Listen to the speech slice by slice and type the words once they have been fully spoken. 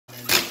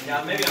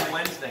Yeah, maybe on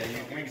Wednesday.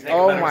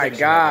 Oh my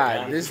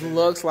God, this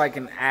looks like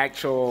an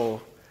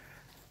actual.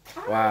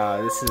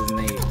 Wow, this is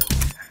neat.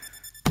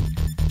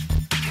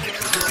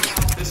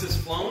 This is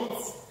flown.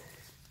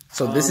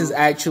 So this is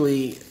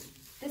actually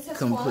This is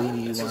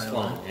completely This is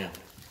flown. Yeah.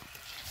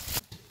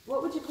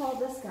 What would you call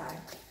this guy?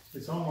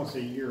 It's almost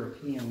a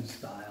European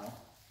style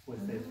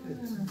with it.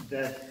 It's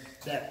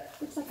that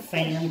Looks like a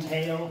fan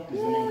tail is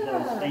an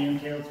enclosed fan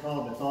tail. It's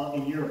called. It's all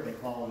in Europe. They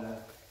call it a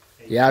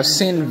Yeah, I've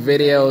seen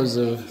videos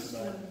of.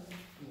 But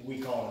we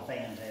call it a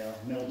fan tail.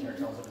 Military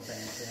calls it a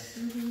fan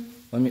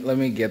tail. Let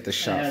me get the It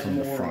shot has from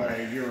the more front. of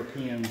a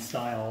European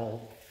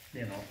style,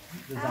 you know,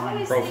 I design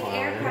always profile. think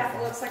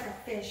aircraft looks like a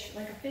fish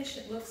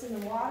that looks in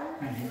the water.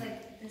 I feel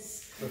like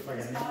this. Looks like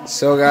a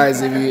So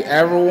guys, if you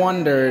ever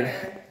wondered,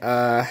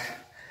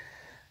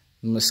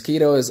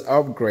 Mosquito is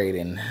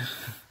upgrading.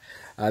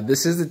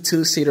 This is the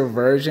 2-seater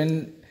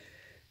version.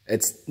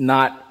 It's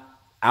not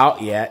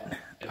out yet,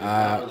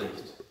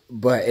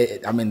 but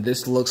I mean,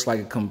 this looks like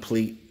a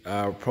complete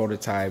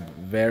prototype.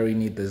 Very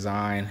neat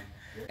design.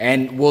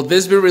 And will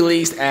this be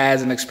released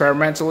as an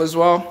experimental as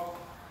well?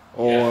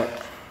 Or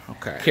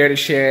okay. Care to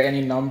share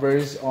any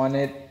numbers on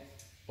it,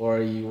 or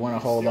you want to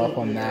hold up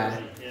on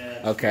that?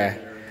 Okay.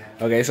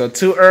 Okay, so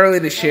too early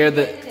to share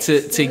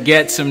to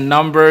get some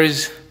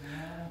numbers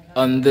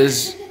on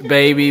this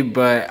baby,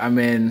 but I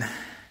mean,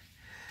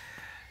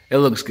 it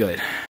looks good.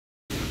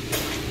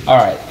 All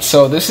right,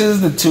 so this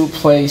is the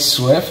 2-play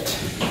Swift,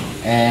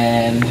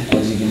 and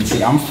as you can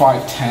see, I'm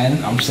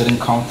 5'10". I'm sitting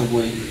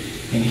comfortably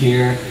in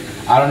here.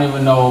 I don't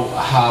even know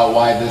how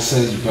wide this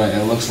is, but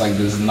it looks like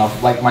there's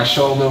enough. Like my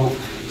shoulder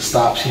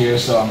stops here,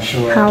 so I'm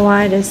sure. How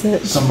wide is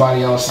it?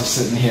 Somebody else is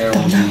sitting here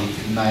would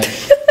be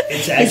nice.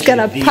 It's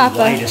actually the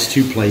lightest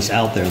 2-place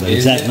out there. The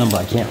exact number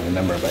I can't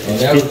remember, but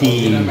it's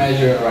 50. I'm gonna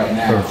measure it right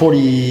now. Or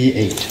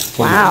 48.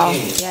 Wow.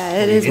 Yeah,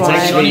 it is It's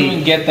wide. You don't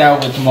even get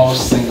that with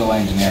most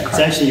single-engine aircraft.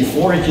 It's actually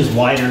 4 inches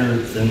wider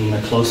than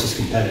the closest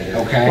competitor.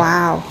 Okay.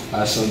 Wow.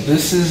 So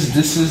this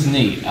is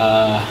neat.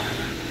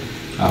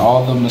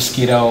 All the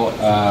Mosquito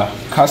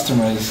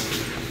customers,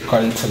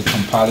 according to the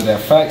Composite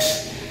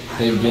FX,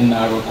 they've been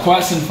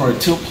requesting for a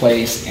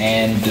 2-place,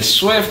 and the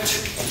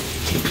Swift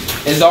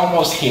is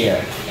almost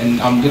here.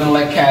 And I'm gonna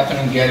let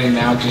Catherine get it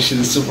now because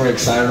she's super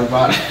excited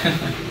about it.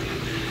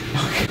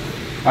 Okay.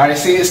 All right,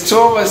 see, it's 2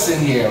 of us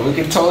in here. We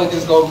can totally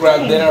just go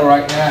grab dinner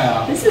right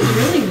now. This is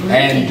really roomy.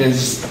 And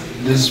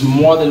there's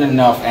more than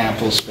enough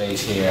ample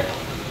space here.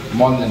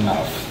 More than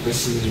enough.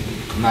 This is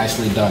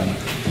nicely done.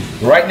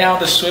 Right now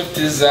the Swift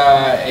is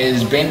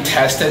being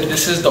tested.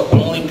 This is the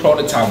only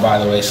prototype, by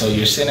the way, so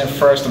you're seeing it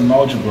first on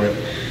Mojo Grip.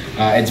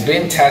 It's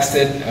been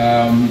tested.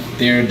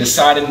 They're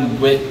deciding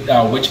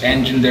which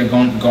engine they're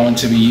going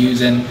to be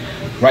using.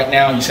 Right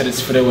now, you said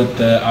it's fitted with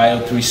the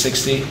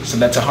IO360, so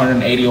that's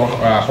 180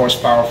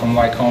 horsepower from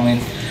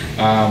Lycoming.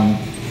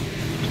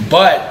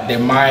 But they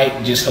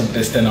might just hook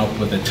this thing up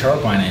with a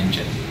turbine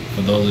engine,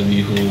 for those of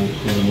you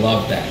who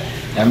love that.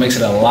 That makes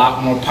it a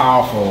lot more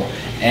powerful.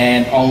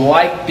 And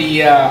unlike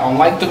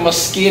the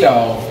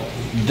Mosquito,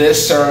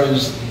 this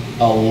serves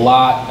a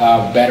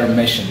lot better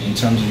mission in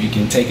terms of you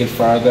can take it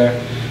further.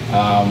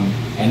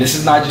 And this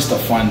is not just a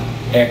fun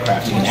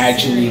aircraft. You can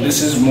actually,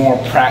 this is more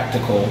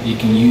practical. You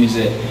can use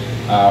it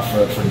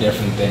for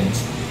different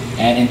things.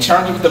 And in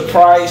terms of the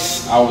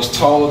price, I was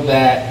told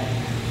that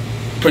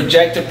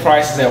projected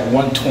price is at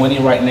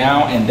 $120 right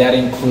now, and that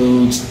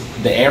includes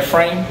the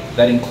airframe,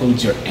 that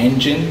includes your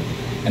engine,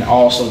 and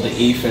also the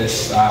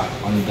EFIS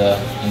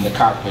in the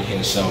cockpit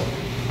here. So,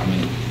 I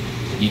mean,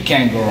 you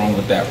can't go wrong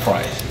with that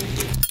price.